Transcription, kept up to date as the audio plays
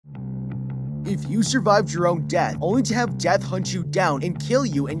If you survived your own death, only to have death hunt you down and kill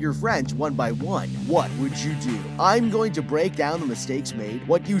you and your friends one by one, what would you do? I'm going to break down the mistakes made,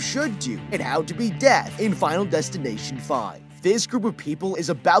 what you should do, and how to beat death in Final Destination 5. This group of people is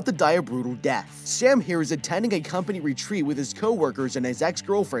about to die a brutal death. Sam here is attending a company retreat with his co-workers and his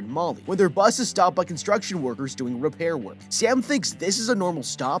ex-girlfriend Molly when their bus is stopped by construction workers doing repair work. Sam thinks this is a normal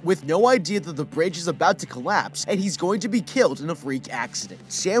stop with no idea that the bridge is about to collapse and he's going to be killed in a freak accident.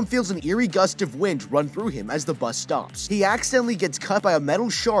 Sam feels an eerie gust of wind run through him as the bus stops. He accidentally gets cut by a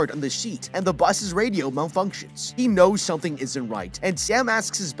metal shard on the seat and the bus's radio malfunctions. He knows something isn't right, and Sam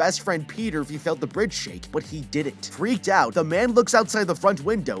asks his best friend Peter if he felt the bridge shake, but he didn't. Freaked out, the man looks outside the front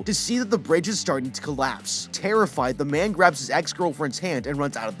window to see that the bridge is starting to collapse. Terrified, the man grabs his ex-girlfriend's hand and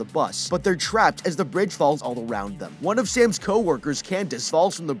runs out of the bus, but they're trapped as the bridge falls all around them. One of Sam's co-workers, Candace,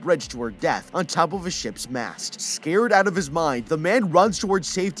 falls from the bridge to her death on top of a ship's mast. Scared out of his mind, the man runs towards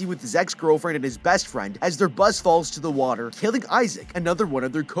safety with his ex-girlfriend and his best friend as their bus falls to the water, killing Isaac, another one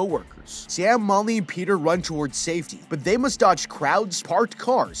of their co-workers. Sam, Molly, and Peter run towards safety, but they must dodge crowds, parked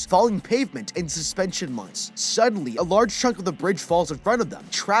cars, falling pavement, and suspension lines. Suddenly, a large chunk of the bridge falls in front of them,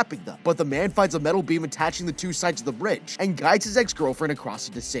 trapping them, but the man finds a metal beam attaching the two sides of the bridge and guides his ex-girlfriend across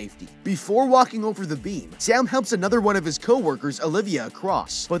into safety. Before walking over the beam, Sam helps another one of his co-workers, Olivia,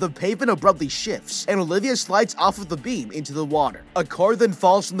 across, but the pavement abruptly shifts, and Olivia slides off of the beam into the water. A car then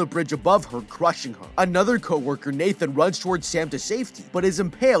falls from the bridge above her, crushing her. Another co-worker, Nathan, runs towards Sam to safety, but is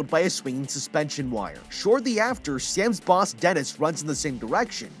impaled by a swinging suspension wire. Shortly after, Sam's boss, Dennis, runs in the same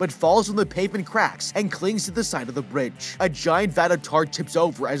direction, but falls when the pavement cracks and clings to the side of the bridge. A giant vat of tar tips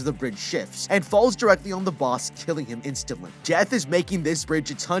over as the bridge shifts and falls directly on the boss, killing him instantly. Death is making this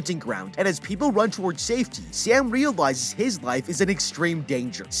bridge its hunting ground, and as people run towards safety, Sam realizes his life is in extreme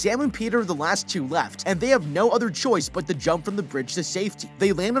danger. Sam and Peter are the last two left, and they have no other choice but to jump from the bridge to safety.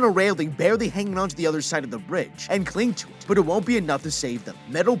 They land on a railing barely hanging onto the other side of the bridge and cling to it, but it won't be enough to save them.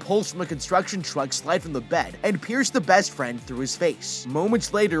 Metal poles from a construction truck slide from the bed and pierce the best friend through his face.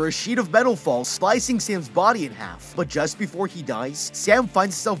 Moments later, a sheet of metal falls, slicing Sam's body in half, but just before he dies, Sam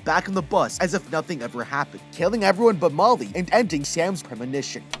finds himself back on the bus as if nothing ever happened, killing everyone but Molly and ending Sam's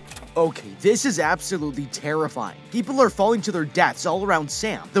premonition. Okay, this is absolutely terrifying. People are falling to their deaths all around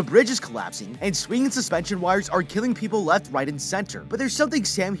Sam. The bridge is collapsing, and swinging suspension wires are killing people left, right, and center. But there's something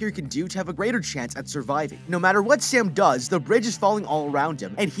Sam here can do to have a greater chance at surviving. No matter what Sam does, the bridge is falling all around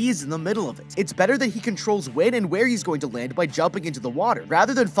him, and he is in the middle of it. It's better that he controls when and where he's going to land by jumping into the water,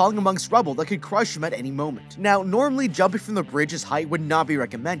 rather than falling amongst rubble that could crush him at any moment. Now, normally jumping from the bridge's height would not be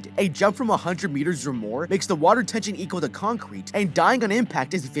recommended. A jump from 100 meters or more makes the water tension equal to concrete, and dying on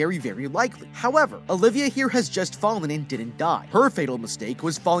impact is very likely. However, Olivia here has just fallen and didn't die. Her fatal mistake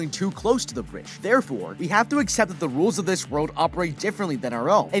was falling too close to the bridge. Therefore, we have to accept that the rules of this world operate differently than our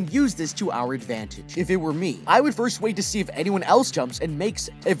own and use this to our advantage. If it were me, I would first wait to see if anyone else jumps and makes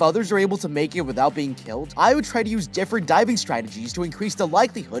it. If others are able to make it without being killed, I would try to use different diving strategies to increase the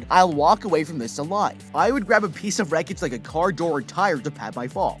likelihood I'll walk away from this alive. I would grab a piece of wreckage like a car door or tire to pad my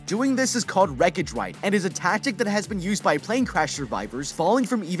fall. Doing this is called wreckage ride and is a tactic that has been used by plane crash survivors falling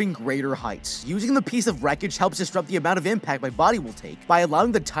from even greater heights. Using the piece of wreckage helps disrupt the amount of impact my body will take by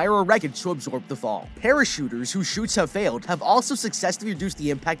allowing the tire or wreckage to absorb the fall. Parachuters whose chutes have failed have also successfully reduced the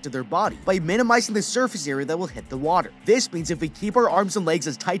impact to their body by minimizing the surface area that will hit the water. This means if we keep our arms and legs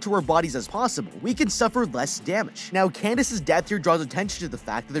as tight to our bodies as possible, we can suffer less damage. Now, Candace's death here draws attention to the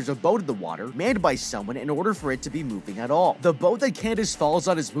fact that there's a boat in the water manned by someone in order for it to be moving at all. The boat that Candace falls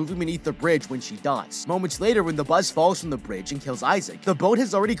on is moving beneath the bridge when she dies. Moments later, when the bus falls from the bridge and kills Isaac, the boat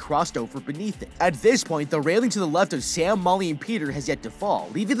has already crossed over beneath it. At this point, the railing to the left of Sam, Molly, and Peter has yet to fall,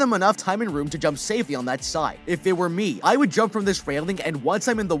 leaving them enough time and room to jump safely on that side. If it were me, I would jump from this railing, and once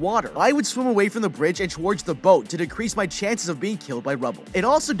I'm in the water, I would swim away from the bridge and towards the boat to decrease my chances of being killed by rubble. It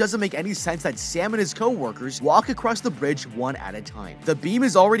also doesn't make any sense that Sam and his co-workers walk across the bridge one at a time. The beam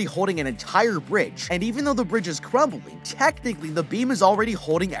is already holding an entire bridge, and even though the bridge is crumbling, technically the beam is already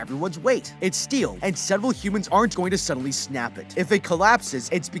holding everyone's weight. It's steel, and several humans aren't going to suddenly snap it. If it collapses,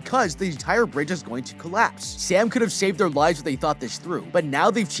 it's because the entire bridge is going to collapse. Sam could have saved their lives if they thought this through, but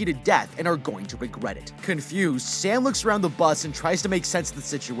now they've cheated death and are going to regret it. Confused, Sam looks around the bus and tries to make sense of the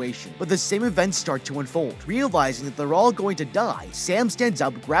situation, but the same events start to unfold. Realizing that they're all going to die, Sam stands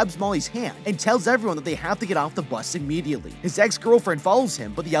up, grabs Molly's hand, and tells everyone that they have to get off the bus immediately. His ex-girlfriend follows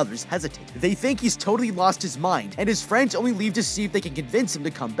him, but the others hesitate. They think he's totally lost his mind, and his friends only leave to see if they can convince him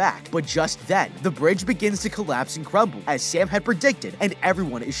to come back. But just then, the bridge begins to collapse and crumble, as Sam had predicted, and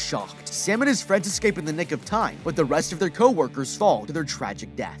everyone is shocked. Sam and his friends escape in the nick of time, but the rest of their co-workers fall to their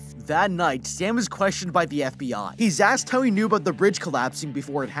tragic death. That night, Sam is questioned by the FBI. He's asked how he knew about the bridge collapsing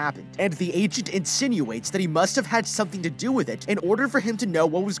before it happened, and the agent insinuates that he must have had something to do with it in order for him to know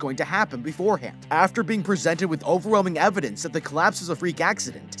what was going to happen beforehand. After being presented with overwhelming evidence that the collapse was a freak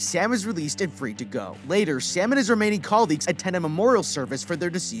accident, Sam is released and free to go. Later, Sam and his remaining colleagues attend a memorial service for their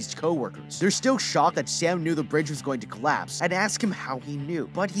deceased co-workers. They're still shocked that Sam knew the bridge was going to collapse and ask him how he knew,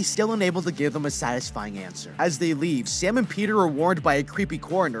 but he's still unable to give them a satisfying answer. As they leave, Sam and Peter are warned by a creepy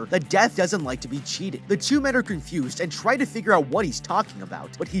coroner that Death doesn't like to be cheated. The two men are confused and try to figure out what he's talking about,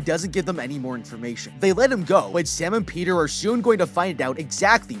 but he doesn't give them any more information. They let him go, but Sam and Peter are soon going to find out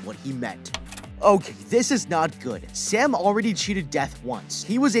exactly what he meant. Okay, this is not good. Sam already cheated Death once.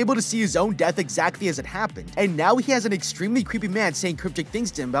 He was able to see his own death exactly as it happened, and now he has an extremely creepy man saying cryptic things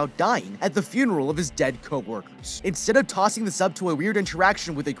to him about dying at the funeral of his dead co-workers. Instead of tossing this up to a weird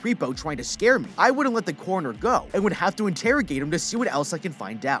interaction with a creepo trying to scare me, I wouldn't let the coroner go and would have to interrogate him to see what else I can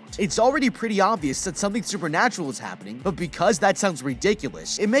find out. It's already pretty obvious that something supernatural is happening, but because that sounds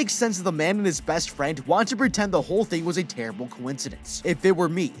ridiculous, it makes sense that the man and his best friend want to pretend the whole thing was a terrible coincidence. If it were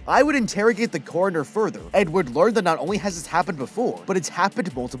me, I would interrogate the coroner further and would learn that not only has this happened before, but it's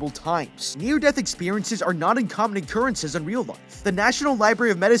happened multiple times. Near-death experiences are not uncommon occurrences in real life. The National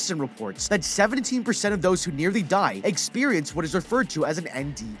Library of Medicine reports that 17% of those who nearly die experience what is referred to as an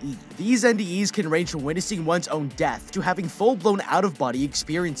NDE. These NDEs can range from witnessing one's own death to having full-blown out-of-body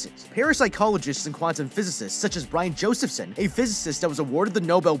experiences. Parapsychologists and quantum physicists such as Brian Josephson, a physicist that was awarded the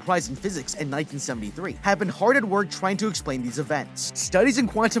Nobel Prize in Physics in 1973, have been hard at work trying to explain these events. Studies in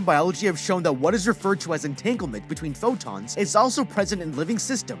quantum biology have shown that what is referred to as entanglement between photons is also present in living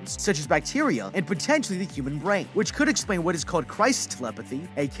systems such as bacteria and potentially the human brain, which could explain what is called crisis telepathy,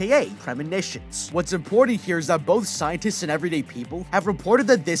 aka premonitions. What's important here is that both scientists and everyday people have reported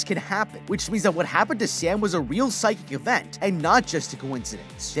that this can happen, which means that what happened to Sam was a real psychic event and not just a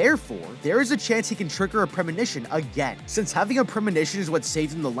coincidence. Therefore, there is a chance he can trigger a premonition again. Since having a premonition is what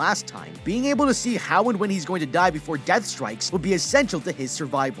saved him the last time, being able to see how and when he's going to die before death strikes will be essential to his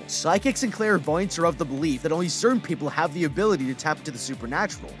survival. Psychics and clairvoyants are of the belief that only certain people have the ability to tap into the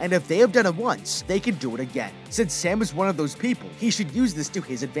supernatural, and if they have done it once, they can do it again. Since Sam is one of those people, he should use this to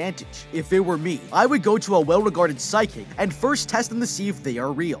his advantage. If it were me, I would go to a well-regarded psychic and first test them to see if they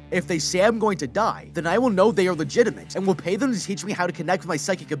are real. If they say I'm going to die, then I will know they are legitimate and will pay them to teach me how to connect with my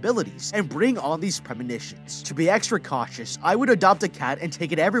psychic abilities and bring on these premonitions. To be extra cautious, I would adopt a cat and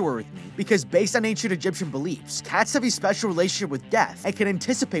take it everywhere with me, because based on ancient Egyptian beliefs, cats have a special relationship with death and can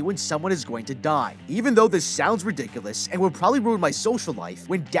anticipate when someone is going to die. Even though this sounds ridiculous and would probably ruin my social life,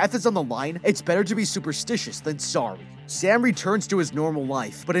 when death is on the line, it's better to be superstitious than sorry. Sam returns to his normal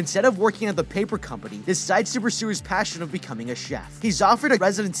life, but instead of working at the paper company, decides to pursue his passion of becoming a chef. He's offered a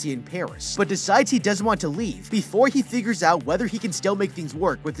residency in Paris, but decides he doesn't want to leave before he figures out whether he can still make things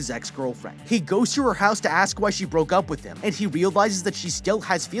work with his ex-girlfriend. He goes to her house to ask why she broke up with him, and he realizes that she still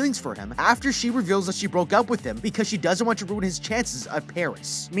has feelings for him after she reveals that she broke up with him because she doesn't want to ruin his chances at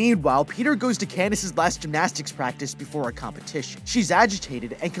Paris. Meanwhile, Peter goes to Candace's last gymnastics practice before a competition. She's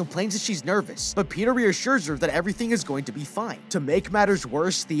agitated and complains that she's nervous, but Peter reassures her that everything is going to be fine. To make matters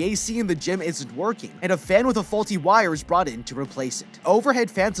worse, the AC in the gym isn't working, and a fan with a faulty wire is brought in to replace it.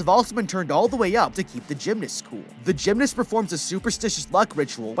 Overhead fans have also been turned all the way up to keep the gymnast cool. The gymnast performs a superstitious luck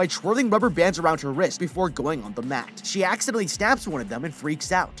ritual by twirling rubber bands around her wrist before going on the mat. She accidentally snaps one of them and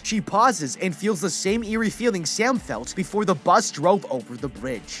freaks out. She pauses and feels the same eerie feeling Sam felt before the bus drove over the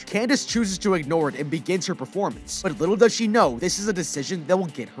bridge. Candace chooses to ignore it and begins her performance, but little does she know this is a decision that will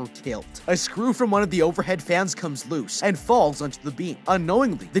get her killed. A screw from one of the overhead fans comes loose and falls onto the beam.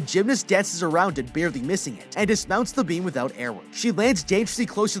 Unknowingly, the gymnast dances around it, barely missing it, and dismounts the beam without error. She lands dangerously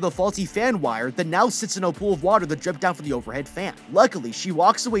close to the faulty fan wire that now sits in a pool of water that dripped down from the overhead fan. Luckily, she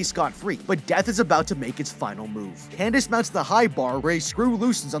walks away scot-free, but death is about to make its final move. Candace mounts the high bar where a screw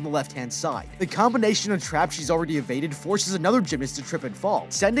loosens on the left-hand side. The combination of traps she's already evaded forces another gymnast to trip and fall,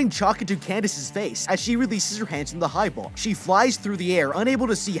 sending chalk into Candace's face as she releases her hands from the high bar. She flies through the air, unable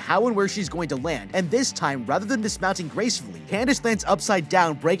to see how and where she's going to land, and this time, rather than dismounting gracefully, Candace lands upside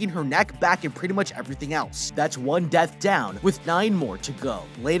down, breaking her neck, back, and pretty much everything else. That's one death down, with 9 more to go.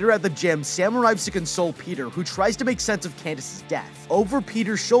 Later at the gym, Sam arrives to console Peter, who tries to make sense of Candace's death. Over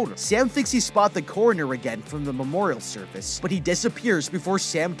Peter's shoulder, Sam thinks he spotted the coroner again from the memorial service, but he disappears before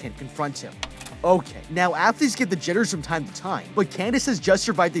Sam can confront him. Okay, now athletes get the jitters from time to time, but Candace has just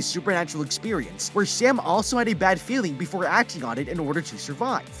survived a supernatural experience where Sam also had a bad feeling before acting on it in order to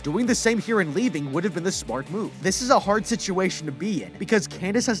survive. Doing the same here and leaving would have been the smart move. This is a hard situation to be in because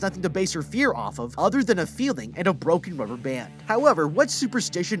Candace has nothing to base her fear off of other than a feeling and a broken rubber band. However, what's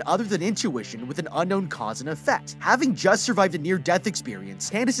superstition other than intuition with an unknown cause and effect? Having just survived a near-death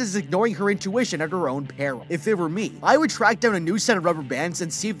experience, Candace is ignoring her intuition at her own peril. If it were me, I would track down a new set of rubber bands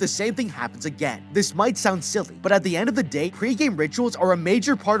and see if the same thing happens again. This might sound silly, but at the end of the day, pre-game rituals are a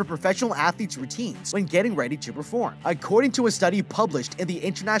major part of professional athletes' routines when getting ready to perform. According to a study published in the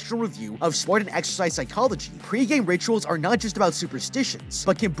International Review of Sport and Exercise Psychology, pre-game rituals are not just about superstitions,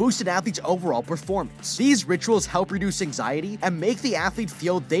 but can boost an athlete's overall performance. These rituals help reduce anxiety and make the athlete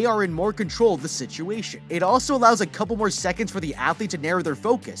feel they are in more control of the situation. It also allows a couple more seconds for the athlete to narrow their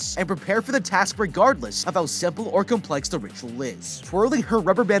focus and prepare for the task regardless of how simple or complex the ritual is. Twirling her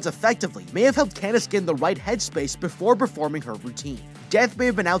rubber bands effectively may have helped Candace get in the right headspace before performing her routine. Death may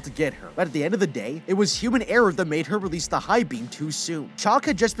have been out to get her, but at the end of the day, it was human error that made her release the high beam too soon. Chalk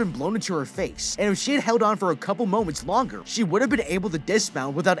had just been blown into her face, and if she had held on for a couple moments longer, she would have been able to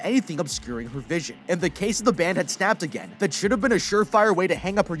dismount without anything obscuring her vision. In the case of the band had snapped again, that should have been a surefire way to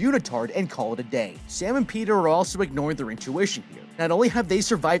hang up her unitard and call it a day. Sam and Peter are also ignoring their intuition here. Not only have they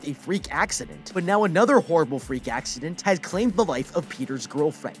survived a freak accident, but now another horrible freak accident has claimed the life of Peter's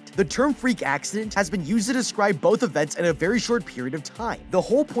girlfriend. The term freak accident has been used to describe both events in a very short period of time. The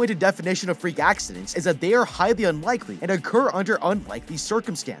whole point and definition of freak accidents is that they are highly unlikely and occur under unlikely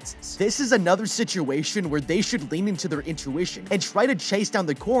circumstances. This is another situation where they should lean into their intuition and try to chase down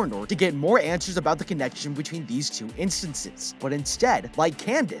the coroner to get more answers about the connection between these two instances. But instead, like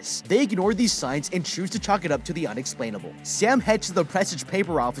Candace, they ignore these signs and choose to chalk it up to the unexplainable. Sam heads to the Prestige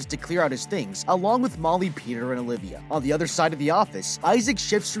paper office to clear out his things, along with Molly, Peter, and Olivia. On the other side of the office, Isaac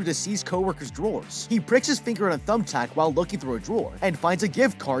shifts through deceased co-workers' drawers. He pricks his finger on a thumbtack while looking through a drawer, and finds a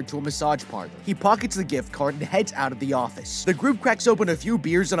gift card to a massage parlor. He pockets the gift card and heads out of the office. The group cracks open a few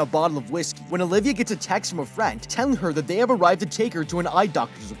beers and a bottle of whiskey when Olivia gets a text from a friend telling her that they have arrived to take her to an eye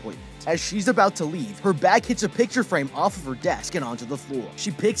doctor's appointment. As she's about to leave, her bag hits a picture frame off of her desk and onto the floor.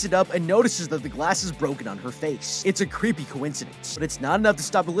 She picks it up and notices that the glass is broken on her face. It's a creepy coincidence, but it's not enough to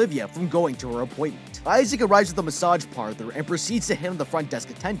stop Olivia from going to her appointment. Isaac arrives at the massage parlor and proceeds to hit on the front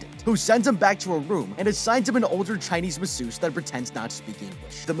desk attendant, who sends him back to a room and assigns him an older Chinese masseuse that pretends not to speak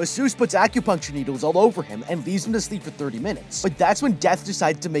English. The masseuse puts acupuncture needles all over him and leaves him to sleep for 30 minutes, but that's when death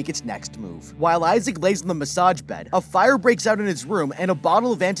decides to make its next move. While Isaac lays on the massage bed, a fire breaks out in his room and a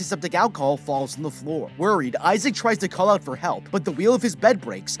bottle of antiseptic alcohol falls on the floor. Worried, Isaac tries to call out for help, but the wheel of his bed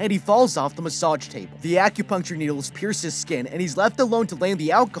breaks and he falls off the massage table. The acupuncture needles pierce his skin and he's left alone to lay in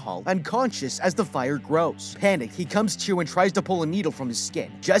the alcohol, unconscious as the fire grows. Panicked, he comes to and tries to pull a needle from his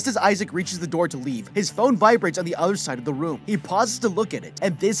skin. Just as Isaac reaches the door to leave, his phone vibrates on the other side of the room. He pauses to look at it,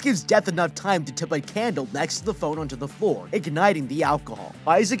 and this gives Death enough time to tip a candle next to the phone onto the floor, igniting the alcohol.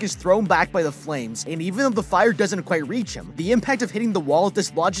 Isaac is thrown back by the flames, and even though the fire doesn't quite reach him, the impact of hitting the wall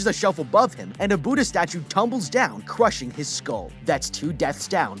dislodges a shelf above him, and a Buddha statue tumbles down, crushing his skull. That's 2 deaths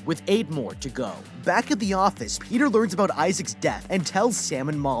down, with 8 more to go. Back at the office, Peter learns about Isaac's death and tells Sam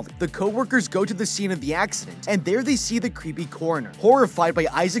and Molly. The co-workers go to the scene of the accident, and there they see the creepy coroner. Horrified by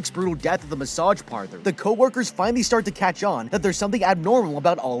Isaac's brutal death at the massage parlor, the co-workers finally start to catch on that there's something abnormal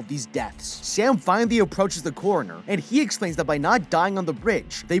about all of these deaths. Sam finally approaches the coroner, and he explains that by not dying on the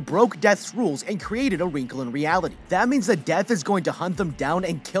bridge, they broke Death's rules and created a wrinkle in reality. That means that Death is going to hunt them down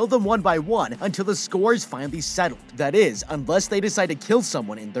and kill them one by one until the score is finally settled. That is, unless they decide to kill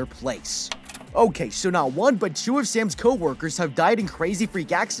someone in their place. Okay, so not 1 but 2 of Sam's co-workers have died in crazy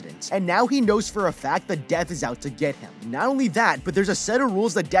freak accidents, and now he knows for a fact that Death is out to get him. Not only that, but there's a set of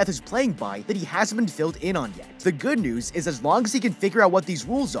rules that Death is playing by that he hasn't been filled in on yet. The good news is as long as he can figure out what these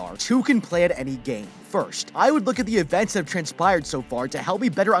rules are, 2 can play at any game. First, I would look at the events that have transpired so far to help me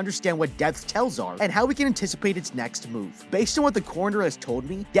better understand what Death's tells are and how we can anticipate its next move. Based on what the coroner has told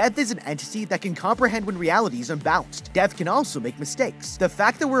me, Death is an entity that can comprehend when reality is unbalanced. Death can also make mistakes. The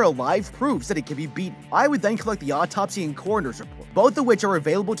fact that we're alive proves that it can be beaten. I would then collect the autopsy and coroner's report, both of which are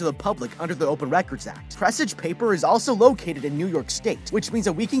available to the public under the Open Records Act. Prestige paper is also located in New York State, which means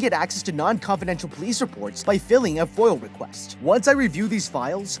that we can get access to non-confidential police reports by filling a FOIL request. Once I review these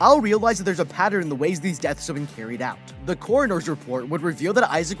files, I'll realize that there's a pattern in the ways these deaths have been carried out. The coroner's report would reveal that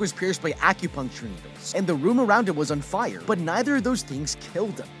Isaac was pierced by acupuncture needles, and the room around him was on fire, but neither of those things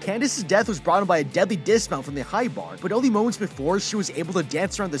killed him. Candace's death was brought on by a deadly dismount from the high bar, but only moments before she was able to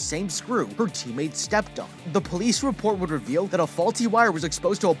dance around the same screw her teammates stepped on. The police report would reveal that a fall faulty wire was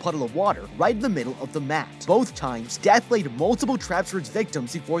exposed to a puddle of water right in the middle of the mat. Both times, Death laid multiple traps for its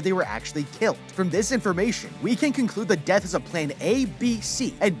victims before they were actually killed. From this information, we can conclude that Death has a plan A, B,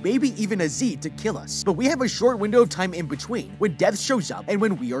 C, and maybe even a Z to kill us. But we have a short window of time in between when Death shows up and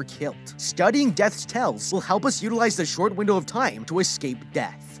when we are killed. Studying Death's tells will help us utilize the short window of time to escape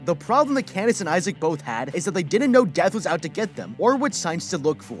Death. The problem that Candace and Isaac both had is that they didn't know Death was out to get them or what signs to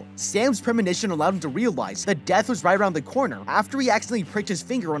look for. Sam's premonition allowed him to realize that Death was right around the corner after he accidentally pricked his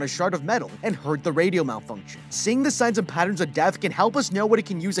finger on a shard of metal and heard the radio malfunction. Seeing the signs and patterns of Death can help us know what it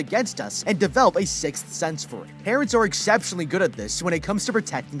can use against us and develop a sixth sense for it. Parents are exceptionally good at this when it comes to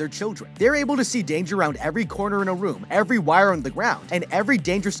protecting their children. They're able to see danger around every corner in a room, every wire on the ground, and every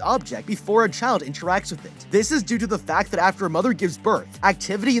dangerous object before a child interacts with it. This is due to the fact that after a mother gives birth,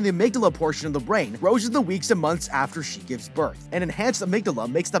 activity in the amygdala portion of the brain grows in the weeks and months after she gives birth. An enhanced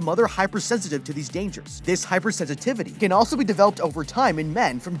amygdala makes the mother hypersensitive to these dangers. This hypersensitivity can also be developed over time in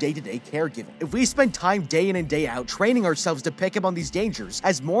men from day-to-day caregiving. If we spend time day in and day out training ourselves to pick up on these dangers,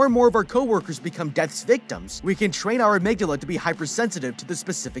 as more and more of our coworkers become Death's victims, we can train our amygdala to be hypersensitive to the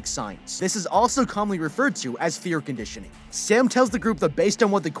specific signs. This is also commonly referred to as fear conditioning. Sam tells the group that based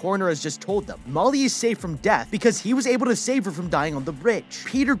on what the coroner has just told them, Molly is safe from death because he was able to save her from dying on the bridge.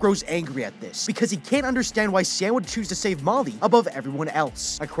 Peter grows angry at this because he can't understand why Sam would choose to save Molly above everyone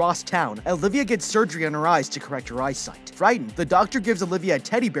else. Across town, Olivia gets surgery on her eyes to correct her eyesight. Frightened, the doctor gives Olivia a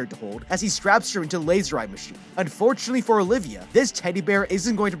teddy bear to hold as he straps her into the laser eye machine. Unfortunately for Olivia, this teddy bear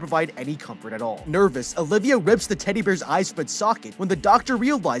isn't going to provide any comfort at all. Nervous, Olivia rips the teddy bear's eye from its socket when the doctor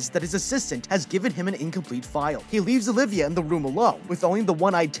realizes that his assistant has given him an incomplete file. He leaves Olivia in the room alone, with only the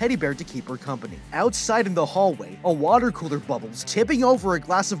one-eyed teddy bear to keep her company. Outside in the hallway, a water cooler bubbles, tipping over a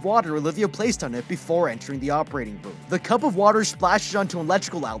glass of water Olivia placed on it before entering the operating room. The cup of water splashes onto an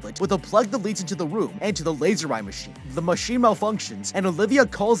electrical outlet with a plug that leads into the room and to the laser eye machine. The machine malfunctions, and Olivia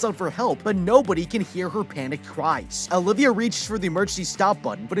calls out for help, but nobody can hear her panicked cries. Olivia reaches for the emergency stop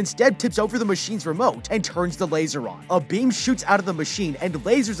button, but instead tips over the machine's remote and turns the laser on. A beam shoots out of the machine and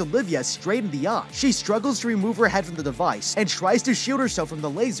lasers Olivia straight in the eye. She struggles to remove her head from the device and tries to shield herself from the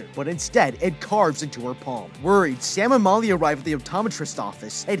laser, but instead it carves into her palm. Worried, Sam and Molly arrive at the optometrist's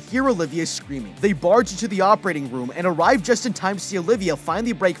office and hear Olivia screaming. They barge into the operating room and arrive just in time to see Olivia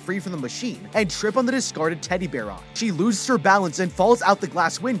finally break free from the machine and trip on the discarded teddy bear eye. She loses her balance and falls out the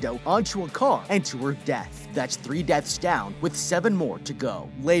glass window onto a car and to her death. That's 3 deaths down, with 7 more to go.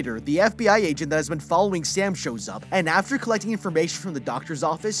 Later, the FBI agent that has been following Sam shows up, and after collecting information from the doctor's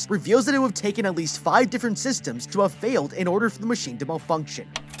office, reveals that it would have taken at least 5 different systems to have failed in order for the machine to malfunction.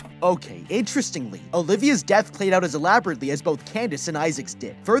 Okay, interestingly, Olivia's death played out as elaborately as both Candace and Isaac's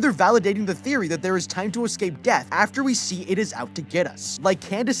did, further validating the theory that there is time to escape death after we see it is out to get us. Like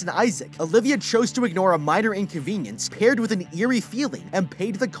Candace and Isaac, Olivia chose to ignore a minor inconvenience paired with an eerie feeling and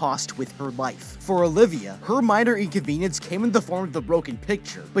paid the cost with her life. For Olivia, her minor inconvenience came in the form of the broken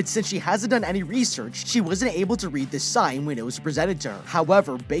picture, but since she hasn't done any research, she wasn't able to read this sign when it was presented to her.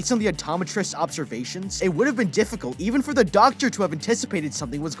 However, based on the optometrist's observations, it would have been difficult even for the doctor to have anticipated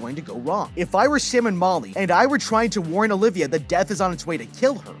something was going to go wrong. If I were Sam and Molly, and I were trying to warn Olivia that death is on its way to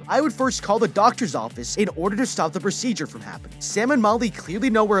kill her, I would first call the doctor's office in order to stop the procedure from happening. Sam and Molly clearly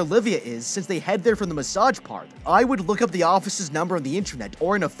know where Olivia is since they head there from the massage parlor. I would look up the office's number on the internet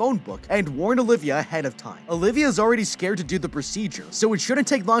or in a phone book and warn Olivia ahead of time. Olivia is already scared to do the procedure, so it shouldn't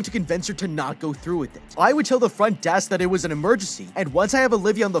take long to convince her to not go through with it. I would tell the front desk that it was an emergency, and once I have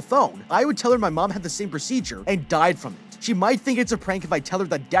Olivia on the phone, I would tell her my mom had the same procedure and died from it. She might think it's a prank if I tell her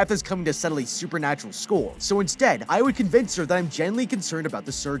that death is coming to settle a supernatural score, so instead, I would convince her that I'm genuinely concerned about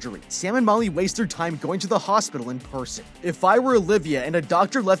the surgery. Sam and Molly waste their time going to the hospital in person. If I were Olivia and a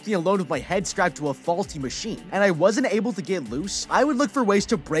doctor left me alone with my head strapped to a faulty machine, and I wasn't able to get loose, I would look for ways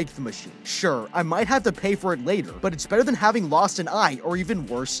to break the machine. Sure, I might have to pay for it later, but it's better than having lost an eye or even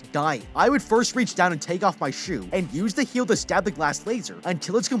worse, dying. I would first reach down and take off my shoe and use the heel to stab the glass laser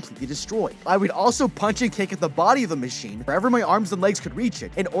until it's completely destroyed. I would also punch and kick at the body of the machine wherever my arms and legs could reach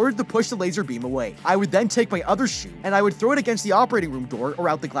it in order to push the laser beam away. I would then take my other shoe and I would throw it against the operating room door or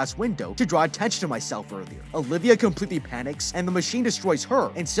out the glass window to draw attention to myself earlier. Olivia completely panics and the machine destroys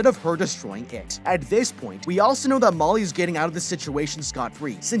her instead of her destroying it. At this point, we also know that Molly is getting out of the situation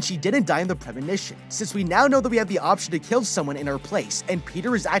scot-free since she didn't die in the premonition. Since we now know that we have the option to kill someone in our place and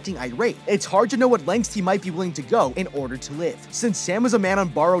Peter is acting irate, it's hard to know what lengths he might be willing to go in order to live. Since Sam is a man on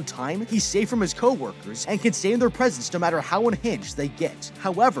borrowed time, he's safe from his co-workers and can stay in their presence no matter how unhinged they get.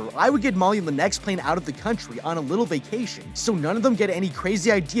 However, I would get Molly on the next plane out of the country on a little vacation, so none of them get any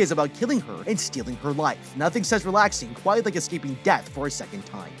crazy ideas about killing her and stealing her life. Nothing says relaxing quite like escaping death for a second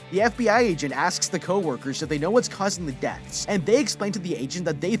time. The FBI agent asks the co-workers if they know what's causing the deaths, and they explain to the agent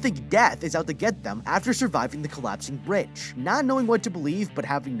that they think death is out to get them after surviving the collapsing bridge. Not knowing what to believe but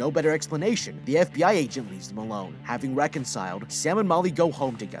having no better explanation, the FBI agent leaves them alone. Having reconciled, Sam and Molly go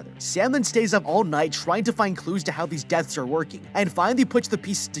home together. Sam then stays up all night trying to find clues to how these deaths are working, and finally puts the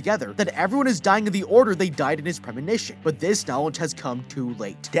pieces together that everyone is dying in the order they died in his premonition. But this knowledge has come too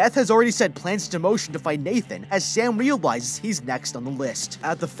late. Death has already set plans into motion to find Nathan, as Sam realizes he's next on the list.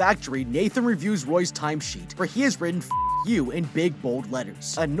 At the factory, Nathan reviews Roy's timesheet, where he has written "F you" in big bold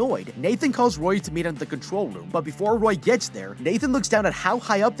letters. Annoyed, Nathan calls Roy to meet him at the control room, but before Roy gets there, Nathan looks down at how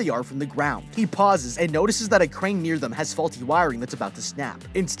high up they are from the ground. He pauses and notices that a crane near them has faulty wiring that's about to snap.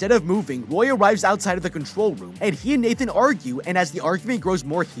 Instead of moving, Roy arrives outside of the control room, and he and Nathan argue, and as the argument grows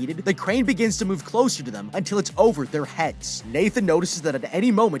more heated, the crane begins to move closer to them until it's over their heads. Nathan notices that at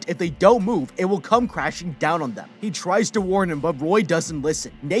any moment, if they don't move, it will come crashing down on them. He tries to warn him, but Roy doesn't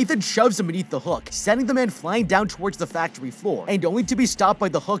listen. Nathan shoves him beneath the hook, sending the man flying down towards the factory floor, and only to be stopped by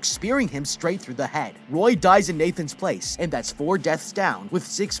the hook spearing him straight through the head. Roy dies in Nathan's place, and that's 4 deaths down, with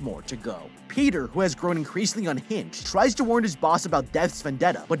 6 more to go. Peter, who has grown increasingly unhinged, tries to warn his boss about Death's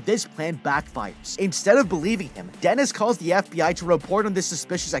vendetta, but this plan backfires. Instead of believing him, Dennis calls the FBI to report on this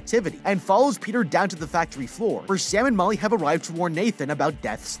suspicious activity and follows Peter down to the factory floor, where Sam and Molly have arrived to warn Nathan about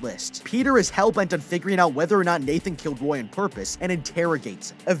Death's list. Peter is hell-bent on figuring out whether or not Nathan killed Roy on purpose and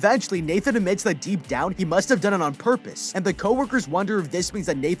interrogates him. Eventually, Nathan admits that deep down, he must have done it on purpose, and the co-workers wonder if this means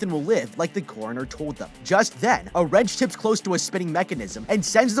that Nathan will live like the coroner told them. Just then, a wrench tips close to a spinning mechanism and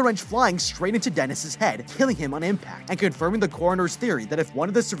sends the wrench flying straight into Dennis's head, killing him on impact, and confirming the coroner's theory that if one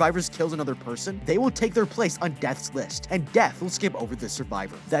of the survivors kills another person, they will take their place on Death's list, and Death will skip over the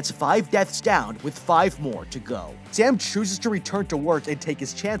survivor. That's 5 deaths down, with 5 more to go. Sam chooses to return to work and take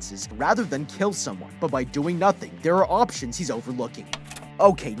his chances, rather than kill someone, but by doing nothing, there are options he's overlooking.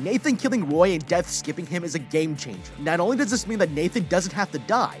 Okay, Nathan killing Roy and Death skipping him is a game changer. Not only does this mean that Nathan doesn't have to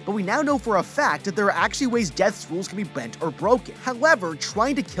die, but we now know for a fact that there are actually ways Death's rules can be bent or broken. However,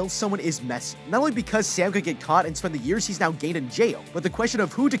 trying to kill someone is messy. Not only because Sam could get caught and spend the years he's now gained in jail, but the question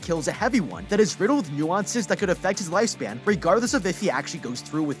of who to kill is a heavy one that is riddled with nuances that could affect his lifespan regardless of if he actually goes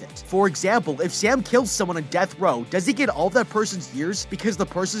through with it. For example, if Sam kills someone on death row, does he get all of that person's years because the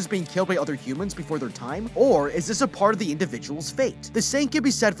person is being killed by other humans before their time? Or is this a part of the individual's fate? The same can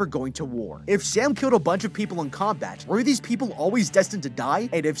be said for going to war. If Sam killed a bunch of people in combat, were these people always destined to die?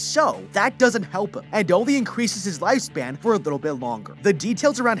 And if so, that doesn't help him, and only increases his lifespan for a little bit longer. The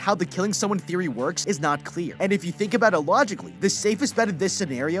details around how the killing someone theory works is not clear, and if you think about it logically, the safest bet in this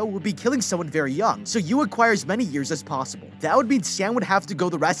scenario would be killing someone very young, so you acquire as many years as possible. That would mean Sam would have to go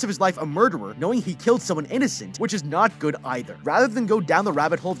the rest of his life a murderer, knowing he killed someone innocent, which is not good either. Rather than go down the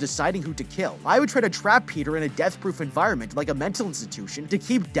rabbit hole of deciding who to kill, I would try to trap Peter in a death-proof environment like a mental institution to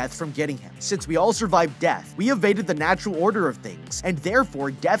keep death from getting him. Since we all survived death, we evaded the natural order of things, and therefore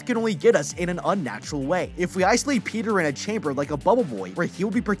death can only get us in an unnatural way. If we isolate Peter in a chamber like a bubble boy, where he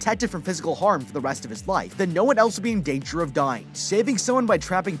will be protected from physical harm for the rest of his life, then no one else will be in danger of dying. Saving someone by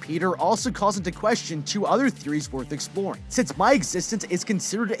trapping Peter also calls into question 2 other theories worth exploring. Since my existence is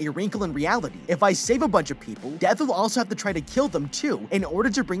considered a wrinkle in reality, if I save a bunch of people, death will also have to try to kill them too in order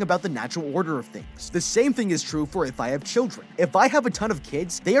to bring about the natural order of things. The same thing is true for if I have children. If I have a ton of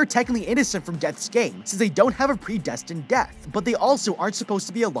kids, they are technically innocent from death's game, since they don't have a predestined death, but they also aren't supposed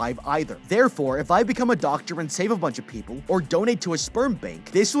to be alive either. Therefore, if I become a doctor and save a bunch of people, or donate to a sperm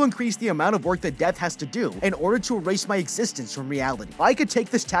bank, this will increase the amount of work that death has to do in order to erase my existence from reality. I could take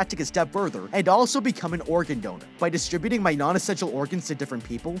this tactic a step further and also become an organ donor. By distributing my non-essential organs to different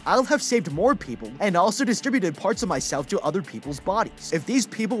people, I'll have saved more people and also distributed parts of myself to other people's bodies. If these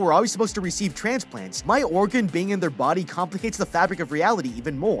people were always supposed to receive transplants, my organ being in their body complicates the fabric of reality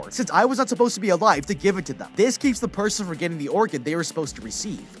even more, since I was not supposed to be alive to give it to them. This keeps the person from getting the organ they were supposed to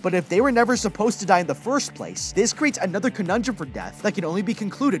receive. But if they were never supposed to die in the first place, this creates another conundrum for death that can only be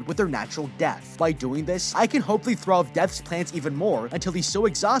concluded with their natural death. By doing this, I can hopefully throw off Death's plans even more until he's so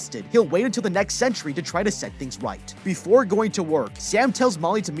exhausted, he'll wait until the next century to try to set things right. Before going to work, Sam tells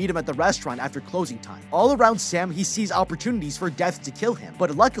Molly to meet him at the restaurant after closing time. All around Sam, he sees opportunities for Death to kill him,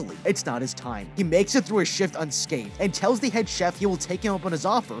 but luckily, it's not his time. He makes it through his shift unscathed and tells the head chef he will take him up on his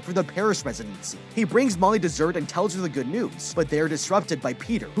offer for the Paris residency. He brings Molly dessert and tells her the good news, but they are disrupted by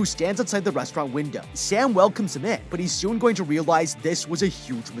Peter, who stands outside the restaurant window. Sam welcomes him in, but he's soon going to realize this was a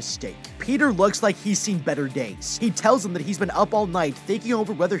huge mistake. Peter looks like he's seen better days. He tells him that he's been up all night thinking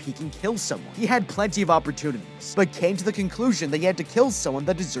over whether he can kill someone. He had plenty of opportunities, but came to the conclusion that he had to kill someone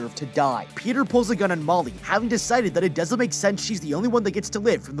that deserved to die. Peter pulls a gun on Molly, having decided that it doesn't make sense she's the only one that gets to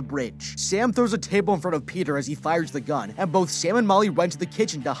live from the bridge. Sam throws a table in front of Peter as he fires the gun, and both Sam and Molly run to the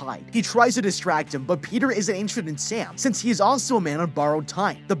kitchen to hide. He tries to distract him, but Peter isn't interested in Sam, since he is also a man on borrowed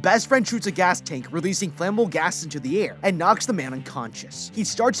time. The best friend shoots a gas tank, releasing flammable gas into the air, and knocks the man unconscious. He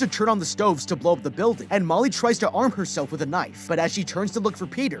starts to turn on the stoves to blow up the building, and Molly tries to arm herself with a knife, but as she turns to look for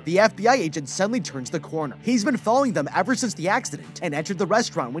Peter, the FBI agent suddenly turns the corner. He's been following them ever since the accident, and entered the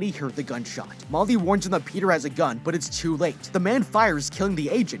restaurant when he heard the gunshot. Molly warns him that Peter has a gun, but it's too late. The man fires, killing the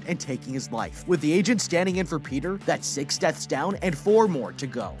agent and taking his life. With the agent standing in for Peter, that's 6 deaths down and 4 more to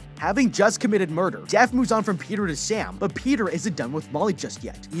go. Having just committed murder, Jeff moves on from Peter to Sam, but Peter isn't done with Molly just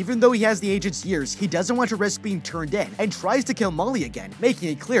yet. Even though he has the agent's ears, he doesn't want to risk being turned in, and tries to kill Molly again, making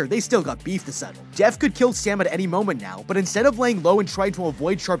it clear they still got beef to settle. Jeff could kill Sam at any moment now, but instead of laying low and trying to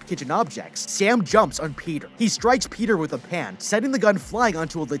avoid sharp kitchen objects, Sam jumps on Peter. He strikes Peter with a pan, setting the gun flying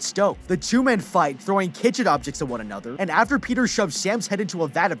onto a lit stove. The two men fight, throwing kitchen objects at one another, and after Peter shoves Sam's head into a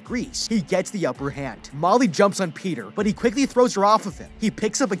vat of grease, he gets the upper hand. Molly jumps on Peter, but he quickly throws her off of him. He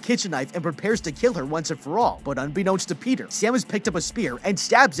picks up a kitchen knife and prepares to kill her once and for all, but unbeknownst to Peter, Sam has picked up a spear and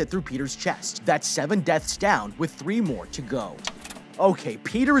stabs it through Peter's chest. That's 7 deaths down, with 3 more to go. Okay,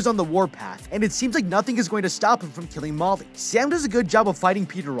 Peter is on the warpath, and it seems like nothing is going to stop him from killing Molly. Sam does a good job of fighting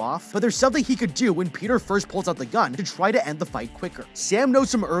Peter off, but there's something he could do when Peter first pulls out the gun to try to end the fight quicker. Sam knows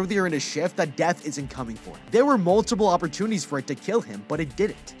from earlier in his shift that death isn't coming for him. There were multiple opportunities for it to kill him, but it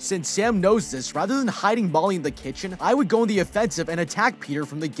didn't. Since Sam knows this, rather than hiding Molly in the kitchen, I would go on the offensive and attack Peter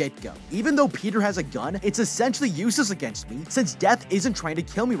from the get-go. Even though Peter has a gun, it's essentially useless against me, since death isn't trying to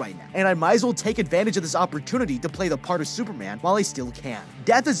kill me right now, and I might as well take advantage of this opportunity to play the part of Superman while I still can.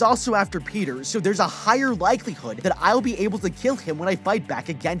 Death is also after Peter, so there's a higher likelihood that I'll be able to kill him when I fight back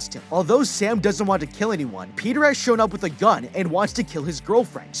against him. Although Sam doesn't want to kill anyone, Peter has shown up with a gun and wants to kill his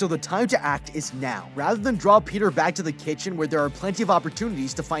girlfriend, so the time to act is now. Rather than draw Peter back to the kitchen where there are plenty of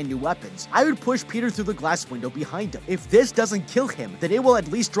opportunities to find new weapons, I would push Peter through the glass window behind him. If this doesn't kill him, then it will at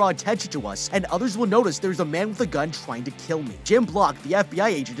least draw attention to us, and others will notice there's a man with a gun trying to kill me. Jim Block, the FBI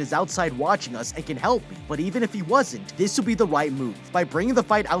agent, is outside watching us and can help me, but even if he wasn't, this would be the right move. By bringing the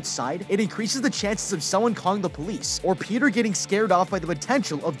fight outside, it increases the chances of someone calling the police, or Peter getting scared off by the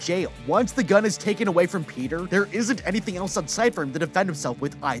potential of jail. Once the gun is taken away from Peter, there isn't anything else outside for him to defend himself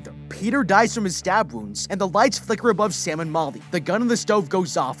with either. Peter dies from his stab wounds, and the lights flicker above Sam and Molly. The gun in the stove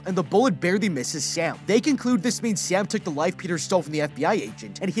goes off, and the bullet barely misses Sam. They conclude this means Sam took the life Peter stole from the FBI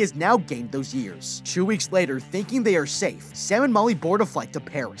agent, and he has now gained those years. 2 weeks later, thinking they are safe, Sam and Molly board a flight to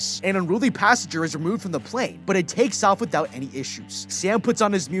Paris. An unruly passenger is removed from the plane, but it takes off without any issues. Sam puts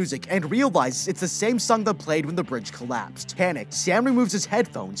on his music and realizes it's the same song that played when the bridge collapsed. Panicked, Sam removes his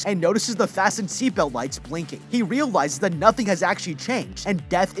headphones and notices the fastened seatbelt lights blinking. He realizes that nothing has actually changed and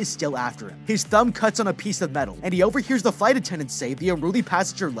death is still after him. His thumb cuts on a piece of metal, and he overhears the flight attendant say the unruly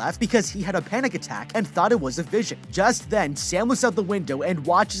passenger left because he had a panic attack and thought it was a vision. Just then, Sam looks out the window and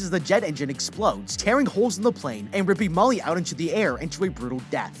watches as the jet engine explodes, tearing holes in the plane and ripping Molly out into the air into a brutal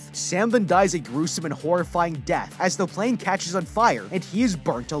death. Sam then dies a gruesome and horrifying death as the plane catches on fire and he is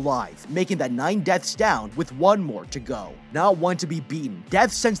burnt alive, making that 9 deaths down with 1 more to go. Not one to be beaten,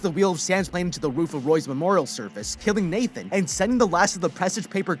 death sends the wheel of Sam's plane into the roof of Roy's memorial service, killing Nathan and sending the last of the Prestige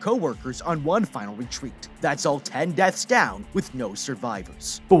Paper co-workers on one final retreat. That's all 10 deaths down with no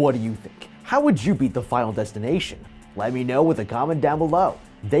survivors. But what do you think? How would you beat the Final Destination? Let me know with a comment down below.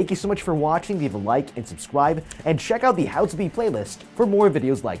 Thank you so much for watching, leave a like and subscribe, and check out the How to Beat playlist for more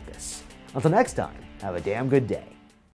videos like this. Until next time, have a damn good day.